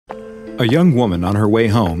A young woman on her way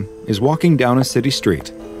home is walking down a city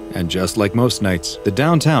street, and just like most nights, the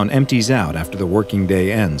downtown empties out after the working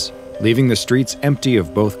day ends, leaving the streets empty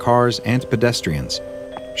of both cars and pedestrians.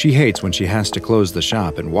 She hates when she has to close the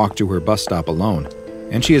shop and walk to her bus stop alone,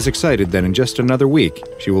 and she is excited that in just another week,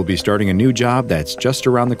 she will be starting a new job that's just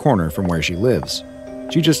around the corner from where she lives.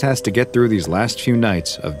 She just has to get through these last few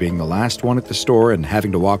nights of being the last one at the store and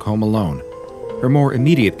having to walk home alone. Her more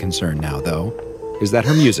immediate concern now, though, is that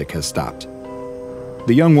her music has stopped.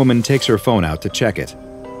 The young woman takes her phone out to check it.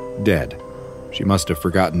 Dead. She must have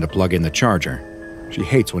forgotten to plug in the charger. She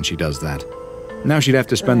hates when she does that. Now she'd have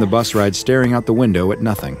to spend the bus ride staring out the window at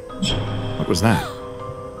nothing. What was that?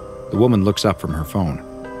 The woman looks up from her phone.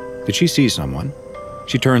 Did she see someone?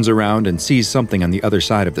 She turns around and sees something on the other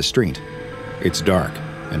side of the street. It's dark,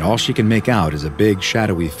 and all she can make out is a big,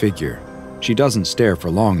 shadowy figure. She doesn't stare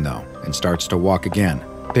for long, though, and starts to walk again,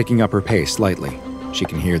 picking up her pace slightly. She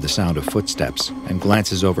can hear the sound of footsteps and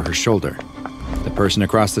glances over her shoulder. The person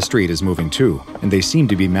across the street is moving too, and they seem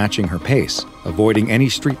to be matching her pace, avoiding any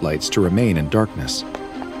streetlights to remain in darkness.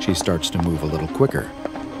 She starts to move a little quicker,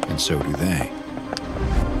 and so do they.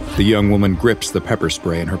 The young woman grips the pepper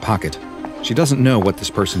spray in her pocket. She doesn't know what this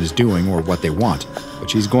person is doing or what they want, but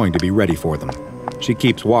she's going to be ready for them. She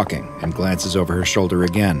keeps walking and glances over her shoulder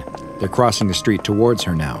again. They're crossing the street towards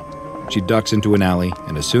her now. She ducks into an alley,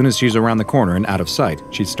 and as soon as she's around the corner and out of sight,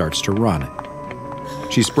 she starts to run.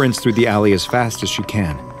 She sprints through the alley as fast as she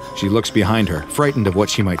can. She looks behind her, frightened of what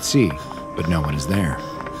she might see, but no one is there.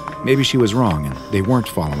 Maybe she was wrong and they weren't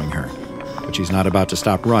following her, but she's not about to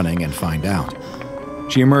stop running and find out.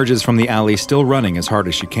 She emerges from the alley, still running as hard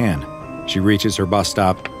as she can. She reaches her bus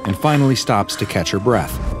stop and finally stops to catch her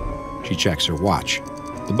breath. She checks her watch.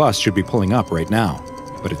 The bus should be pulling up right now,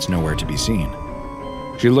 but it's nowhere to be seen.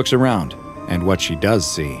 She looks around, and what she does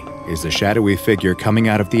see is the shadowy figure coming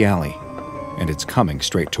out of the alley, and it's coming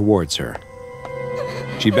straight towards her.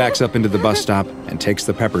 She backs up into the bus stop and takes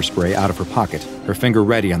the pepper spray out of her pocket, her finger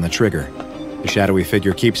ready on the trigger. The shadowy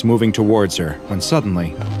figure keeps moving towards her when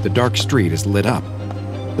suddenly, the dark street is lit up.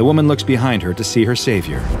 The woman looks behind her to see her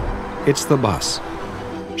savior. It's the bus.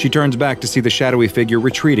 She turns back to see the shadowy figure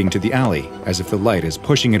retreating to the alley, as if the light is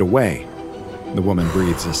pushing it away. The woman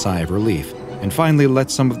breathes a sigh of relief, and finally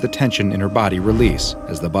lets some of the tension in her body release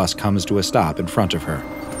as the bus comes to a stop in front of her.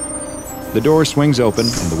 The door swings open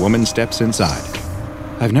and the woman steps inside.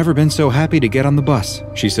 "I've never been so happy to get on the bus,"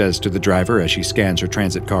 she says to the driver as she scans her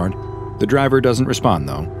transit card. The driver doesn't respond,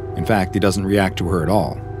 though. In fact, he doesn't react to her at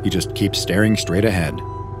all. He just keeps staring straight ahead.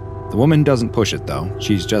 The woman doesn't push it, though.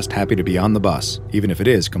 She's just happy to be on the bus, even if it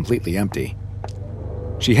is completely empty.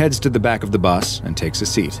 She heads to the back of the bus and takes a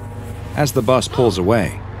seat. As the bus pulls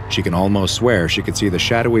away, she can almost swear she could see the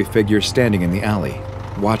shadowy figure standing in the alley,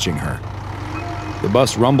 watching her. The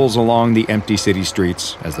bus rumbles along the empty city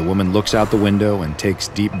streets as the woman looks out the window and takes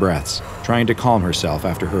deep breaths, trying to calm herself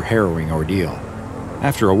after her harrowing ordeal.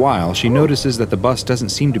 After a while, she notices that the bus doesn't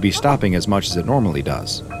seem to be stopping as much as it normally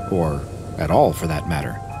does, or at all for that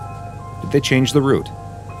matter. Did they change the route?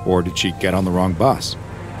 Or did she get on the wrong bus?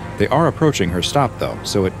 They are approaching her stop though,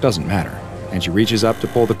 so it doesn't matter, and she reaches up to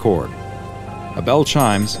pull the cord. A bell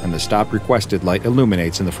chimes and the stop requested light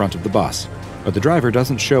illuminates in the front of the bus, but the driver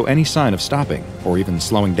doesn't show any sign of stopping or even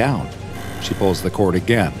slowing down. She pulls the cord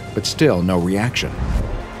again, but still no reaction.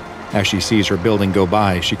 As she sees her building go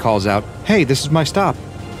by, she calls out, "Hey, this is my stop!"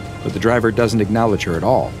 But the driver doesn't acknowledge her at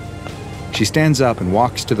all. She stands up and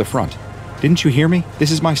walks to the front. "Didn't you hear me?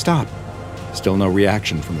 This is my stop." Still no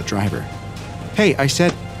reaction from the driver. "Hey, I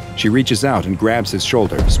said..." She reaches out and grabs his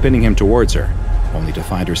shoulder, spinning him towards her, only to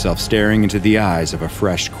find herself staring into the eyes of a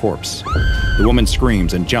fresh corpse. The woman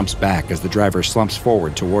screams and jumps back as the driver slumps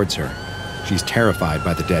forward towards her. She's terrified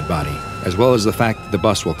by the dead body, as well as the fact that the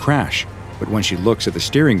bus will crash, but when she looks at the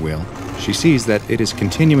steering wheel, she sees that it is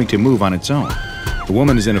continuing to move on its own. The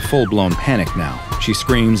woman is in a full-blown panic now. She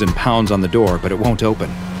screams and pounds on the door, but it won't open.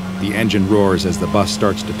 The engine roars as the bus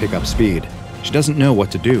starts to pick up speed. She doesn't know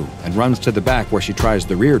what to do and runs to the back where she tries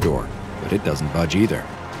the rear door, but it doesn't budge either.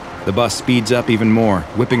 The bus speeds up even more,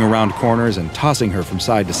 whipping around corners and tossing her from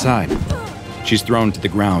side to side. She's thrown to the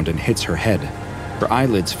ground and hits her head. Her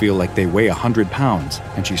eyelids feel like they weigh 100 pounds,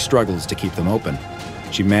 and she struggles to keep them open.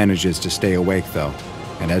 She manages to stay awake, though,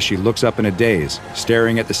 and as she looks up in a daze,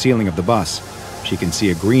 staring at the ceiling of the bus, she can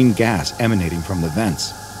see a green gas emanating from the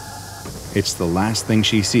vents. It's the last thing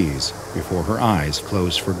she sees before her eyes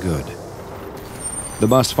close for good. The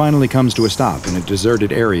bus finally comes to a stop in a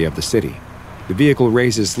deserted area of the city. The vehicle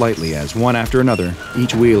raises slightly as, one after another,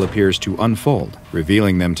 each wheel appears to unfold,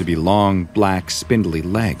 revealing them to be long, black, spindly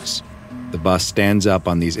legs. The bus stands up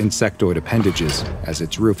on these insectoid appendages as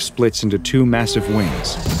its roof splits into two massive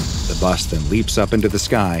wings. The bus then leaps up into the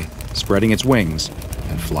sky, spreading its wings,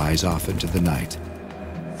 and flies off into the night.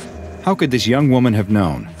 How could this young woman have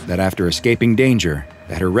known that after escaping danger,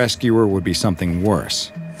 that her rescuer would be something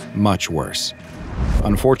worse, much worse?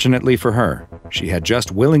 Unfortunately for her, she had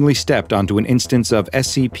just willingly stepped onto an instance of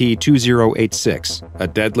SCP-2086, a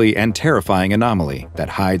deadly and terrifying anomaly that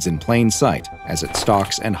hides in plain sight as it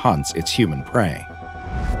stalks and hunts its human prey.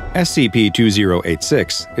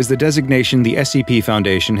 SCP-2086 is the designation the SCP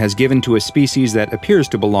Foundation has given to a species that appears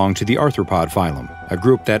to belong to the arthropod phylum, a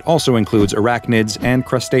group that also includes arachnids and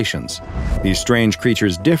crustaceans. These strange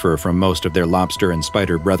creatures differ from most of their lobster and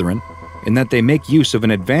spider brethren in that they make use of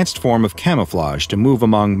an advanced form of camouflage to move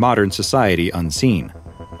among modern society unseen.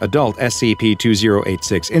 Adult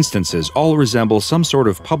SCP-2086 instances all resemble some sort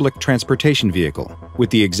of public transportation vehicle, with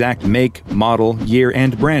the exact make, model, year,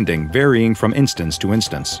 and branding varying from instance to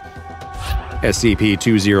instance.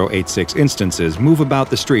 SCP-2086 instances move about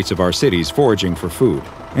the streets of our cities foraging for food,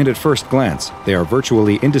 and at first glance, they are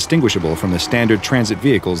virtually indistinguishable from the standard transit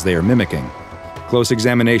vehicles they are mimicking. Close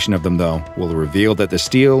examination of them, though, will reveal that the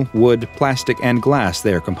steel, wood, plastic, and glass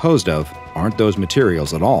they are composed of aren't those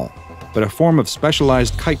materials at all, but a form of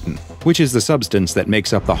specialized chitin, which is the substance that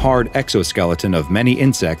makes up the hard exoskeleton of many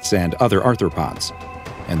insects and other arthropods.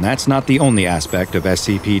 And that's not the only aspect of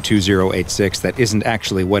SCP-2086 that isn't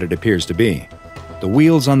actually what it appears to be. The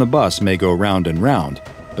wheels on the bus may go round and round,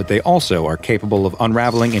 but they also are capable of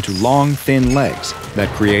unraveling into long, thin legs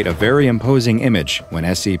that create a very imposing image when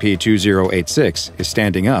SCP-2086 is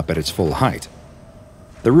standing up at its full height.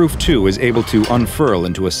 The roof, too, is able to unfurl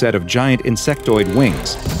into a set of giant insectoid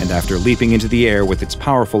wings, and after leaping into the air with its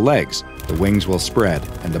powerful legs, the wings will spread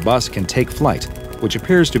and the bus can take flight, which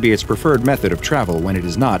appears to be its preferred method of travel when it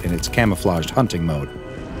is not in its camouflaged hunting mode.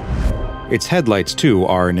 Its headlights, too,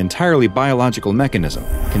 are an entirely biological mechanism,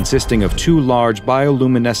 consisting of two large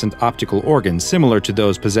bioluminescent optical organs similar to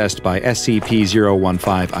those possessed by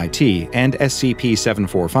SCP-015-IT and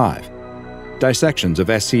SCP-745. Dissections of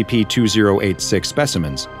SCP-2086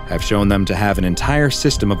 specimens have shown them to have an entire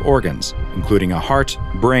system of organs, including a heart,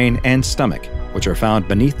 brain, and stomach, which are found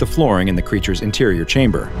beneath the flooring in the creature's interior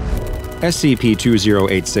chamber.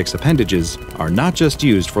 SCP-2086 appendages are not just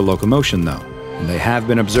used for locomotion, though, and they have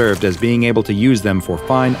been observed as being able to use them for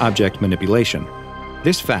fine object manipulation.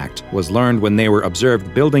 This fact was learned when they were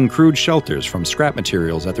observed building crude shelters from scrap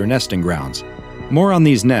materials at their nesting grounds. More on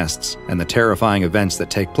these nests and the terrifying events that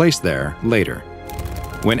take place there later.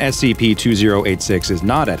 When SCP-2086 is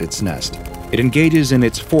not at its nest, it engages in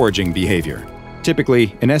its foraging behavior.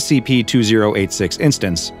 Typically, an SCP-2086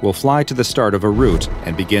 instance will fly to the start of a route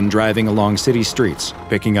and begin driving along city streets,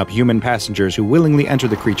 picking up human passengers who willingly enter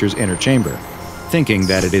the creature's inner chamber, thinking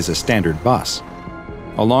that it is a standard bus.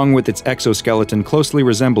 Along with its exoskeleton closely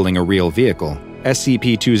resembling a real vehicle,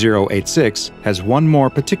 SCP-2086 has one more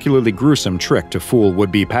particularly gruesome trick to fool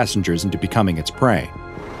would-be passengers into becoming its prey.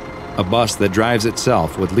 A bus that drives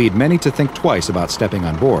itself would lead many to think twice about stepping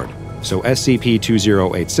on board, so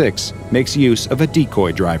SCP-2086 makes use of a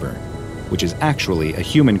decoy driver, which is actually a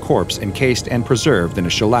human corpse encased and preserved in a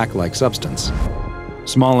shellac-like substance.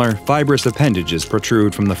 Smaller, fibrous appendages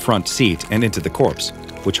protrude from the front seat and into the corpse,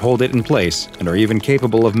 which hold it in place and are even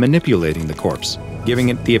capable of manipulating the corpse, giving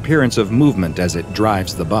it the appearance of movement as it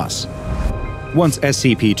drives the bus. Once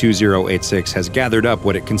SCP-2086 has gathered up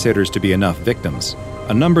what it considers to be enough victims,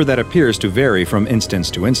 a number that appears to vary from instance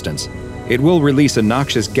to instance, it will release a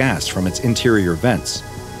noxious gas from its interior vents.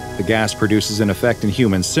 The gas produces an effect in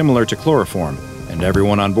humans similar to chloroform, and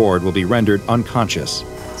everyone on board will be rendered unconscious.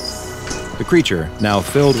 The creature, now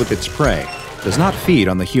filled with its prey, does not feed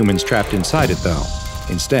on the humans trapped inside it, though.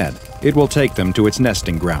 Instead, it will take them to its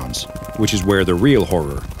nesting grounds, which is where the real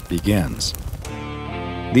horror begins.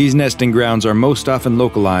 These nesting grounds are most often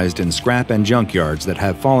localized in scrap and junkyards that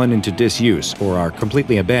have fallen into disuse or are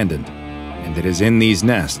completely abandoned, and it is in these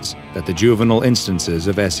nests that the juvenile instances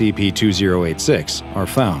of SCP-2086 are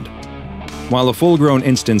found. While a full-grown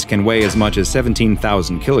instance can weigh as much as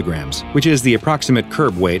 17,000 kilograms, which is the approximate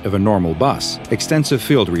curb weight of a normal bus, extensive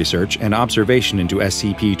field research and observation into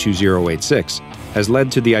SCP-2086 has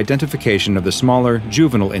led to the identification of the smaller,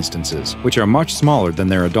 juvenile instances, which are much smaller than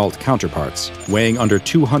their adult counterparts, weighing under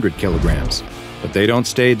 200 kilograms. But they don't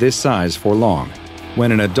stay this size for long.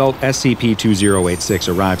 When an adult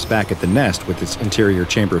SCP-2086 arrives back at the nest with its interior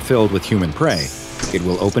chamber filled with human prey, it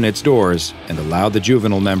will open its doors and allow the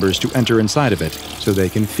juvenile members to enter inside of it so they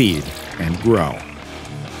can feed and grow.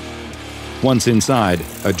 Once inside,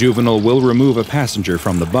 a juvenile will remove a passenger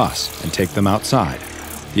from the bus and take them outside.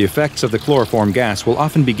 The effects of the chloroform gas will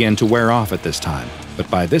often begin to wear off at this time, but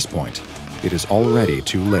by this point, it is already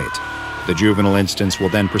too late. The juvenile instance will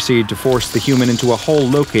then proceed to force the human into a hole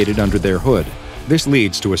located under their hood. This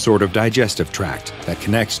leads to a sort of digestive tract that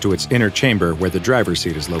connects to its inner chamber where the driver's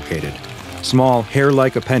seat is located. Small,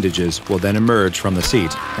 hair-like appendages will then emerge from the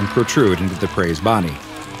seat and protrude into the prey's body,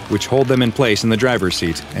 which hold them in place in the driver's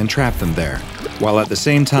seat and trap them there, while at the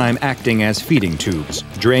same time acting as feeding tubes,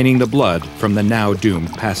 draining the blood from the now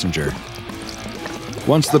doomed passenger.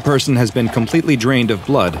 Once the person has been completely drained of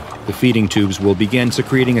blood, the feeding tubes will begin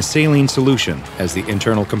secreting a saline solution as the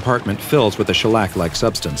internal compartment fills with a shellac-like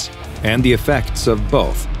substance, and the effects of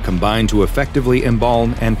both combine to effectively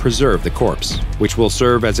embalm and preserve the corpse, which will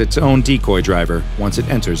serve as its own decoy driver once it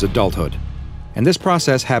enters adulthood. And this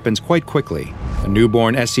process happens quite quickly. A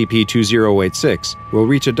newborn SCP-2086 will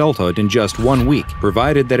reach adulthood in just 1 week,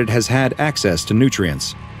 provided that it has had access to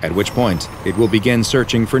nutrients, at which point it will begin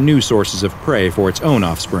searching for new sources of prey for its own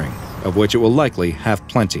offspring, of which it will likely have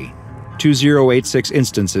plenty. 2086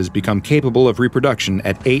 instances become capable of reproduction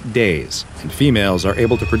at 8 days, and females are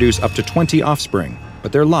able to produce up to 20 offspring,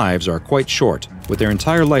 but their lives are quite short, with their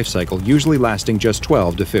entire life cycle usually lasting just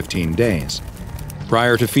 12 to 15 days.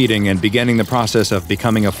 Prior to feeding and beginning the process of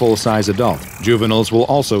becoming a full-size adult, juveniles will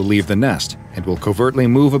also leave the nest and will covertly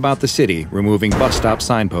move about the city, removing bus stop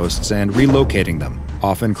signposts and relocating them,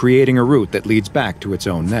 often creating a route that leads back to its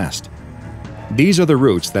own nest. These are the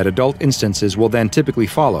routes that adult instances will then typically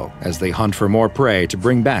follow as they hunt for more prey to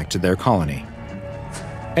bring back to their colony.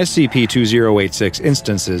 SCP-2086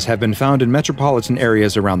 instances have been found in metropolitan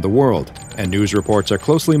areas around the world, and news reports are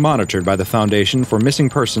closely monitored by the Foundation for missing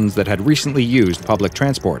persons that had recently used public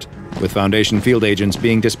transport, with Foundation field agents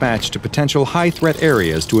being dispatched to potential high-threat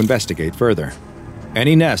areas to investigate further.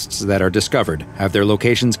 Any nests that are discovered have their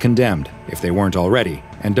locations condemned, if they weren't already,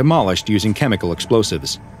 and demolished using chemical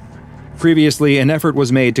explosives. Previously, an effort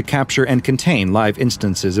was made to capture and contain live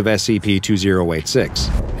instances of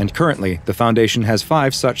SCP-2086, and currently, the Foundation has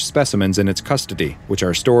 5 such specimens in its custody, which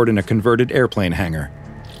are stored in a converted airplane hangar.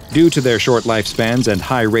 Due to their short lifespans and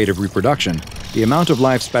high rate of reproduction, the amount of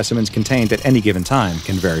live specimens contained at any given time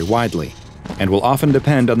can vary widely, and will often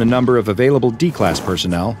depend on the number of available D-Class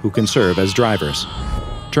personnel who can serve as drivers.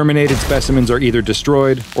 Terminated specimens are either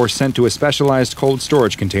destroyed or sent to a specialized cold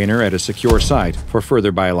storage container at a secure site for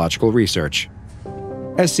further biological research.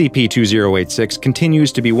 SCP-2086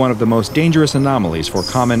 continues to be one of the most dangerous anomalies for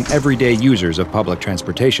common, everyday users of public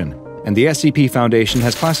transportation, and the SCP Foundation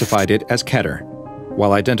has classified it as Keter.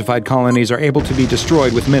 While identified colonies are able to be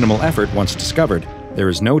destroyed with minimal effort once discovered, there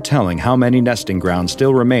is no telling how many nesting grounds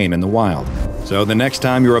still remain in the wild. So the next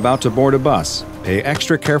time you're about to board a bus, pay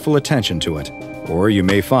extra careful attention to it. Or you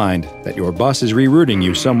may find that your bus is rerouting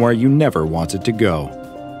you somewhere you never wanted to go.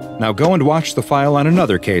 Now go and watch the file on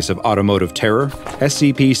another case of automotive terror,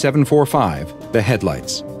 SCP-745, the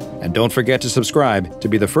Headlights. And don't forget to subscribe to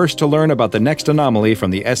be the first to learn about the next anomaly from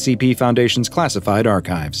the SCP Foundation's classified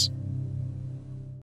archives.